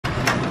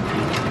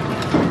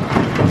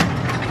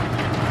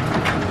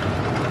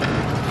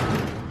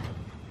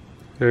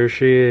There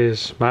she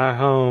is, my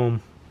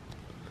home.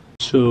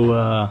 So,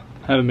 I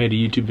haven't made a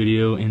YouTube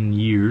video in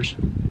years,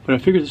 but I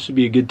figured this would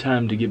be a good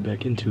time to get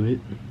back into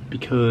it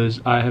because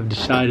I have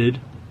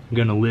decided I'm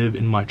gonna live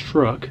in my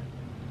truck.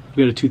 I've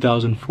got a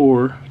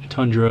 2004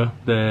 Tundra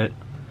that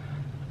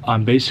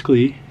I'm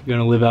basically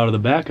gonna live out of the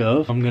back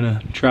of. I'm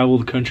gonna travel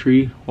the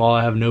country while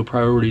I have no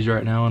priorities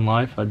right now in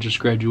life. I just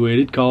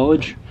graduated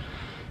college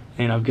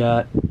and I've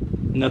got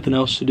nothing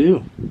else to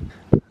do.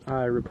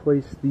 I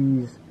replaced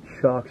these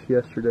shocks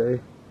yesterday.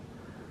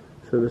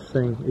 So this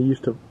thing,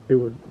 if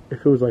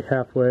it was like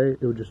halfway,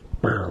 it would just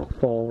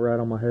fall right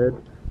on my head.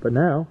 But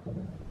now,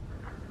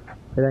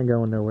 it ain't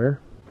going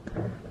nowhere.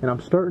 And I'm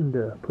starting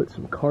to put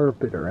some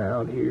carpet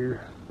around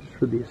here, just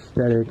for the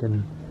aesthetic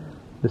and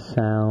the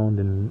sound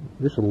and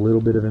just a little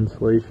bit of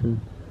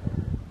insulation.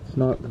 It's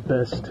not the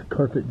best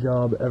carpet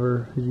job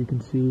ever, as you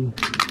can see.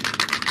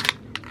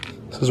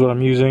 This is what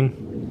I'm using.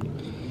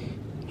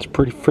 It's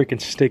pretty freaking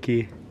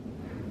sticky.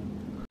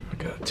 I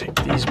gotta take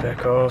these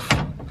back off.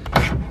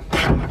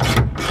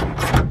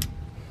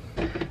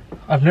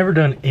 I've never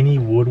done any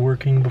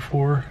woodworking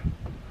before,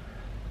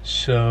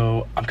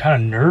 so I'm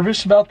kind of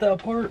nervous about that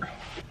part,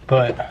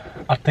 but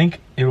I think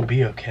it'll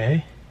be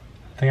okay.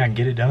 I think I can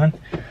get it done,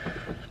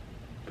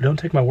 but don't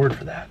take my word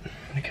for that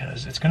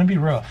because it's gonna be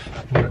rough.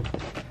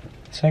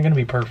 This ain't gonna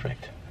be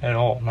perfect at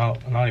all, not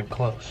even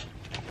close.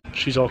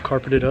 She's all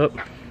carpeted up.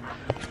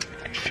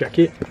 Check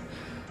it.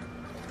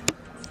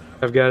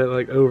 I've got it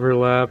like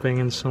overlapping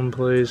in some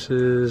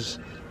places.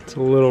 It's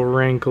a little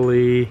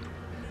wrinkly.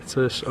 It's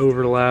just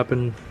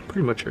overlapping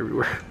pretty much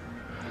everywhere.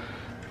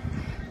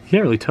 You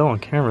can't really tell on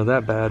camera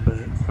that bad, but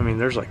I mean,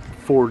 there's like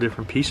 4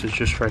 different pieces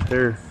just right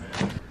there.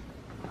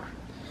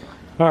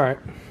 All right,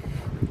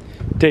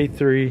 day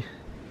 3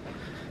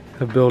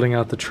 of building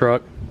out the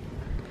truck.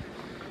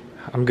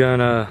 I'm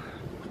gonna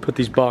put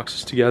these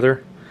boxes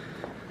together,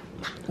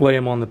 lay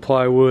them on the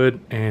plywood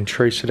and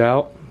trace it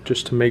out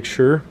just to make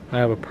sure I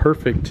have a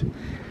perfect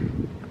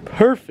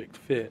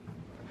fit.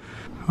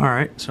 All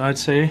right, so I'd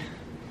say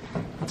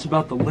that's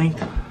about the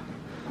length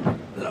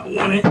that I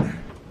want it.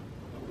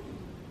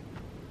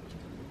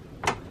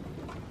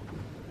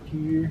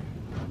 Here.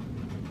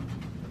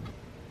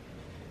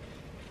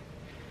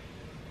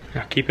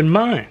 Now keep in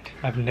mind,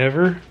 I've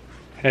never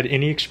had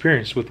any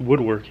experience with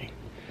woodworking,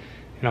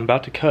 and I'm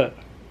about to cut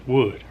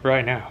wood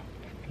right now.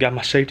 Got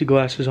my safety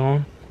glasses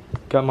on,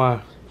 got my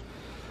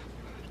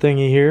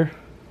thingy here.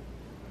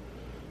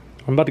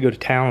 I'm about to go to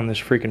town on this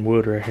freaking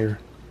wood right here.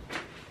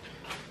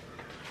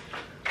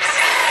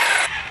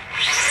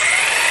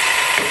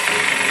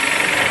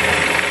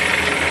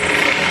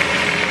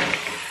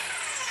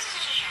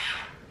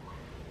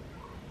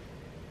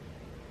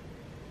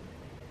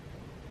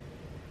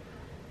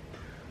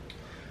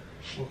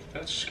 Well,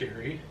 that's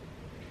scary.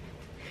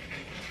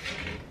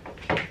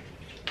 How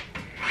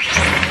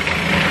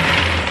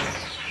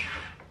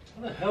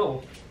the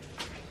hell?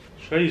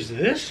 Should I use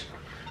this?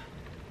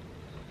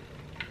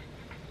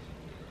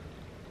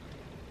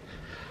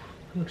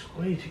 It looks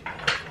way too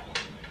powerful.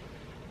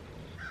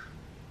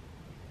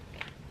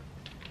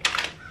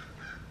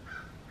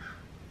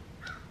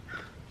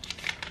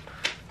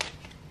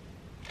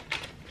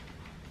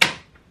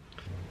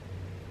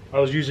 I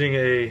was using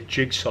a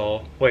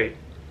jigsaw. Wait.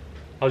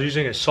 I was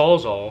using a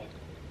Sawzall.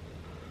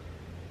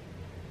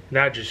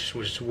 That just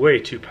was way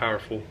too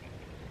powerful.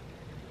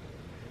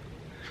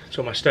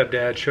 So my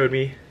stepdad showed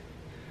me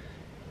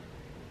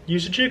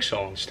use a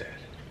jigsaw instead.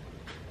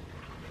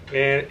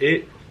 And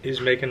it is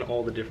making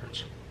all the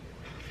difference.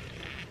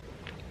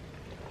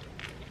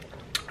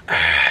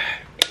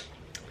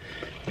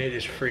 It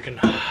is freaking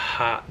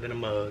hot than a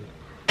mug.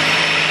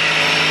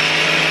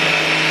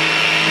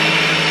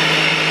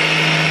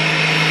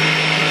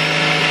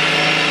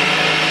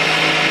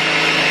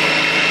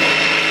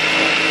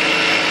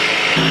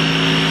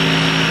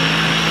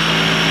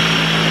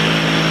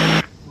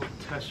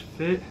 Test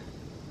fit.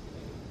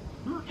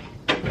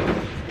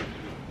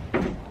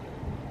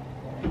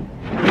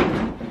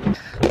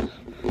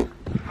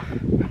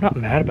 I'm not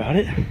mad about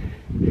it.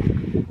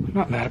 I'm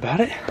not mad about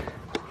it.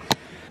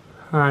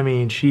 I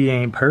mean, she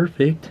ain't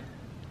perfect.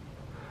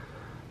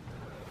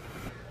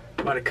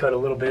 Might have cut a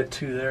little bit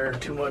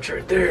too much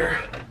right there.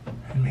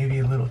 And maybe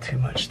a little too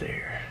much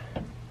there.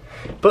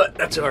 But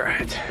that's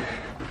alright.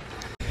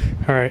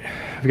 Alright,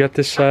 I've got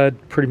this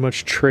side pretty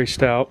much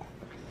traced out.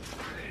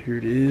 Here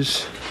it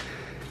is.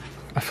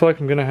 I feel like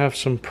I'm gonna have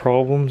some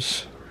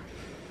problems.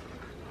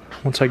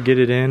 Once I get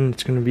it in,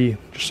 it's gonna be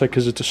just like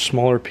because it's a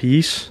smaller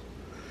piece.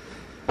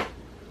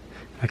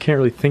 I can't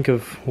really think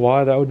of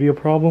why that would be a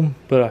problem,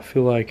 but I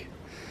feel like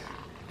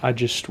I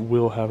just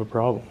will have a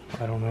problem.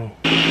 I don't know.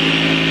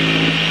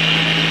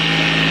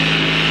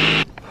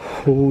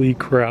 Holy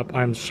crap,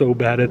 I'm so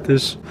bad at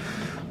this.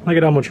 Look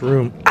at how much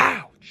room.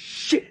 Ow,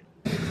 shit.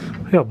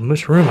 Look how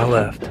much room I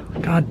left.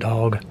 God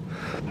dog.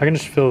 I can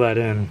just fill that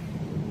in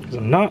because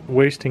I'm not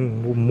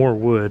wasting more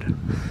wood.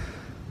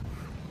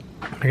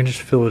 I can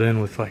just fill it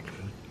in with like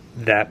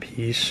that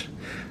piece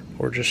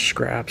or just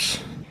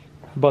scraps.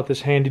 I bought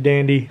this handy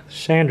dandy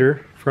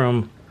sander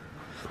from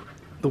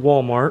the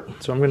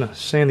Walmart. So I'm gonna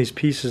sand these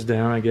pieces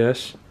down, I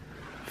guess.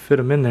 Fit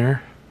them in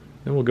there.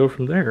 Then we'll go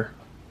from there.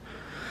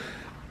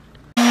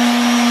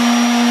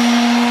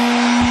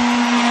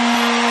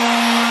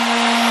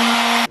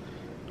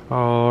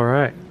 All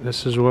right,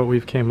 this is what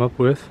we've came up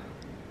with.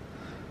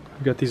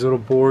 We've got these little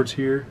boards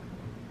here.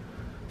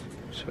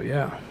 So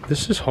yeah,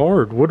 this is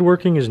hard.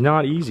 Woodworking is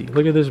not easy.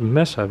 Look at this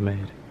mess I've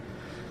made.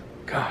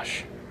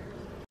 Gosh.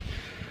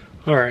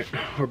 All right,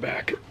 we're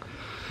back.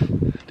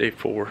 Day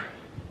 4.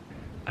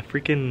 I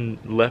freaking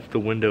left the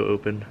window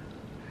open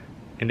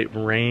and it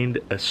rained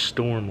a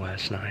storm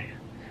last night.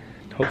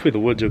 Hopefully the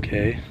wood's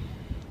okay.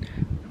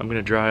 I'm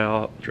gonna dry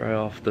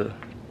off the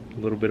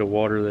little bit of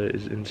water that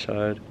is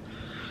inside.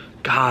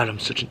 God, I'm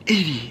such an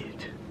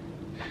idiot.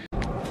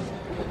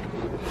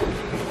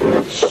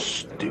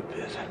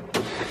 Stupid.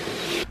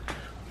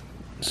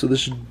 So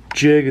this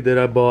jig that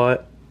I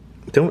bought,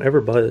 don't ever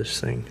buy this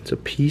thing. It's a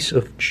piece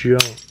of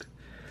junk.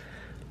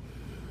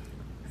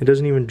 It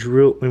doesn't even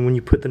drill, and when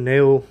you put the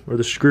nail or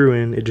the screw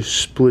in, it just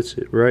splits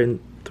it right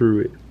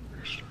through it.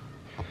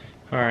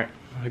 All right,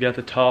 I got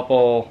the top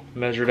all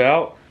measured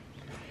out,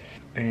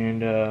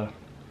 and I'm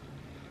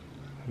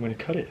gonna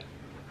cut it.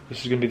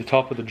 This is gonna be the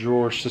top of the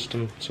drawer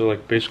system, so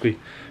like basically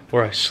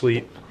where I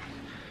sleep.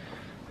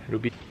 It'll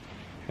be,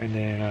 and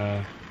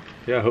then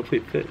yeah,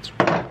 hopefully it fits.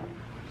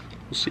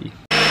 We'll see.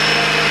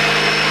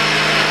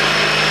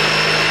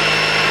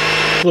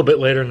 A little bit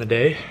later in the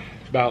day,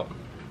 about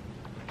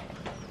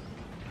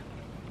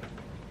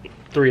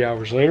 3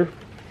 hours later,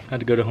 I had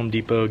to go to Home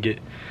Depot get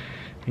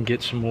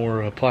some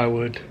more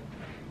plywood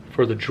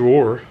for the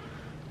drawer,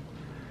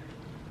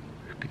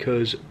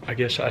 because I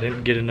guess I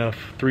didn't get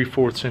enough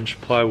 3/4 inch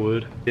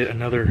plywood. Get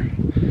another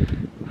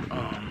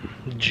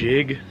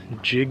jig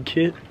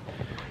kit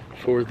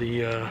for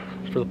the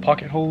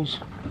pocket holes.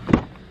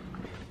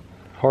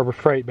 Harbor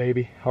Freight,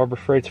 baby. Harbor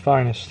Freight's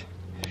finest.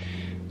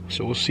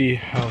 So we'll see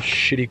how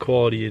shitty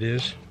quality it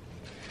is.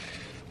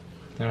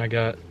 Then I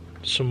got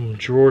some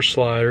drawer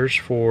sliders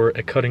for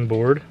a cutting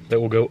board that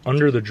will go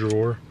under the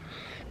drawer.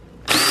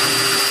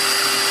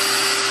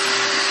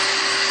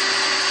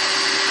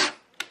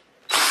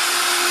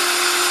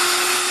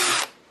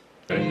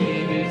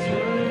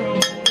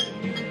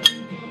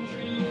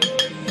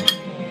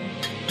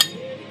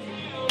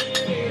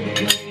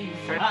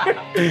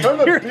 Turn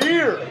the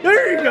beer!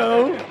 There you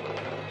go!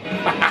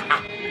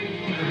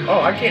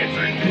 Oh, I can't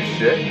drink this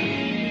shit.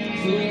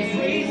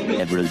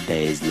 Several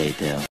days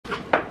later.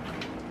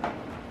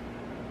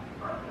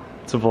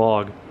 It's a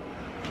vlog.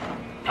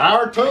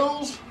 Power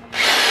tools.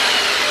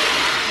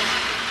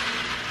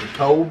 And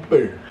cold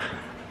beer.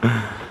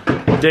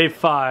 Day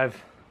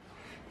 5.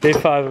 Day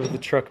 5 of the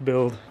truck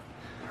build.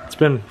 It's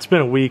been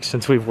a week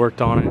since we've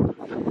worked on it.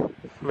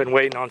 I've been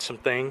waiting on some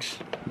things.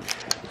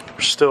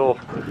 We're still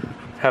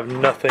have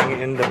nothing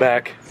in the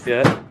back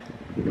yet.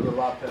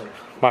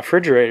 My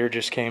refrigerator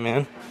just came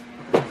in.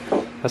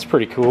 That's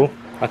pretty cool,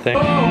 I think.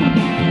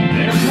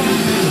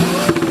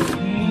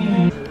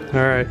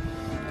 Alright.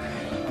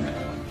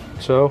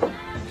 So,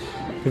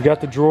 we've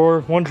got the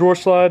drawer, one drawer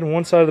slide and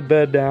one side of the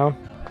bed down.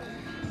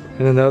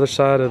 And then the other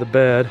side of the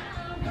bed.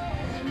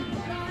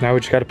 Now we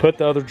just gotta put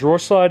the other drawer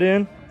slide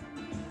in,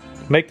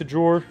 make the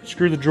drawer,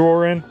 screw the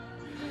drawer in.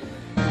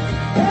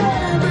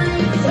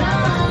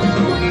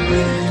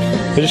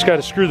 We just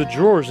gotta screw the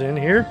drawers in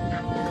here.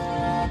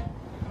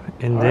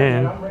 And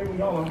then,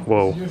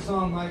 whoa.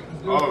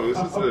 Oh, this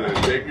is to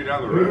take you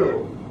down the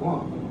road.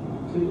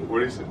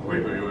 What is it?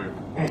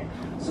 Wait.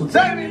 So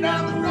take me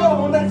down the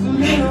road that's a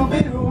little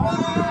bit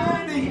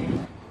windy.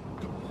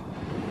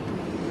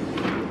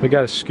 We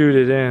gotta scoot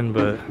it in,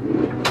 but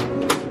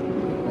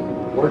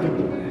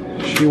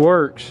she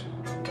works.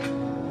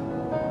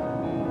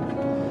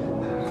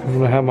 I'm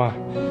gonna have my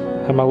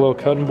little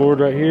cutting board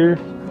right here.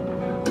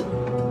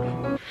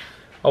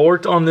 I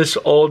worked on this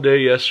all day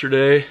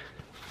yesterday.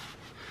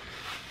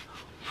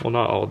 Well,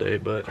 not all day,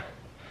 but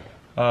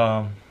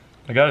I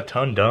got a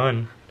ton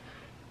done.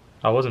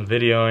 I wasn't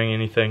videoing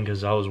anything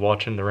because I was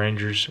watching the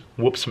Rangers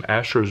whoop some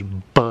Astros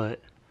butt.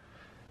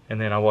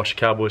 And then I watched the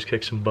Cowboys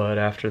kick some butt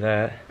after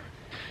that.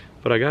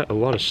 But I got a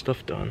lot of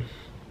stuff done.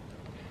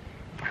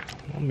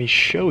 Let me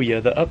show you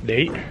the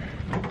update.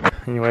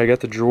 Anyway, I got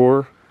the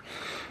drawer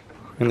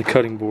and the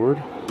cutting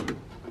board.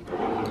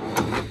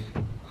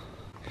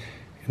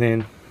 And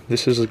then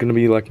this is gonna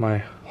be like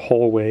my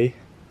hallway,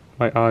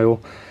 my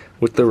aisle,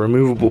 with the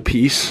removable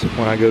piece.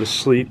 When I go to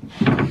sleep,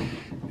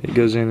 it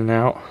goes in and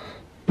out.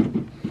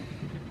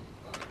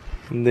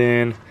 And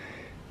then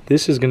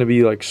this is gonna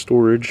be like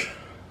storage.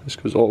 This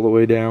goes all the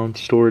way down,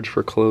 storage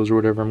for clothes or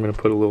whatever. I'm gonna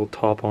put a little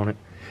top on it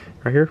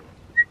right here.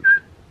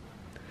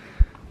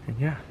 And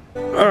yeah.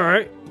 All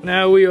right,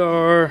 now we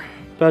are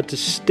about to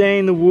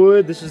stain the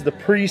wood. This is the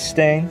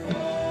pre-stain.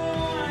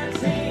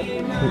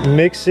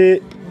 Mix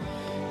it,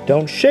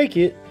 don't shake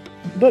it,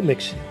 but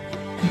mix it.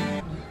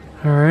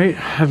 All right,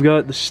 I've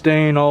got the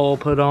stain all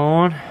put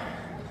on.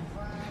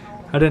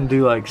 I didn't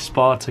do like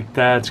spots like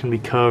that. It's gonna be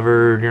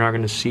covered, you're not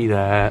gonna see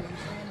that.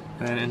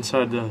 And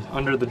inside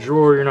under the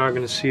drawer, you're not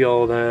gonna see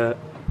all that.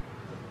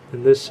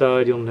 And this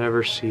side you'll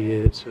never see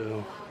it,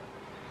 so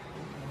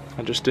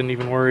I just didn't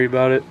even worry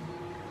about it.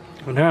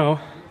 Well, now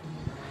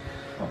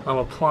I'm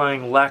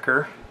applying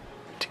lacquer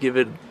to give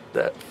it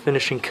that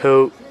finishing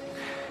coat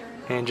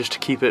and just to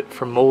keep it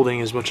from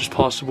molding as much as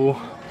possible.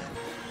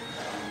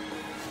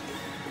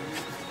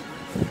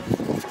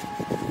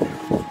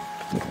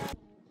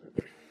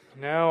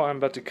 Now I'm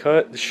about to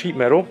cut the sheet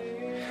metal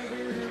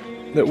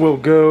that will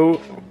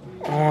go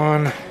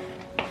on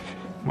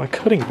my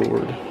cutting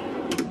board.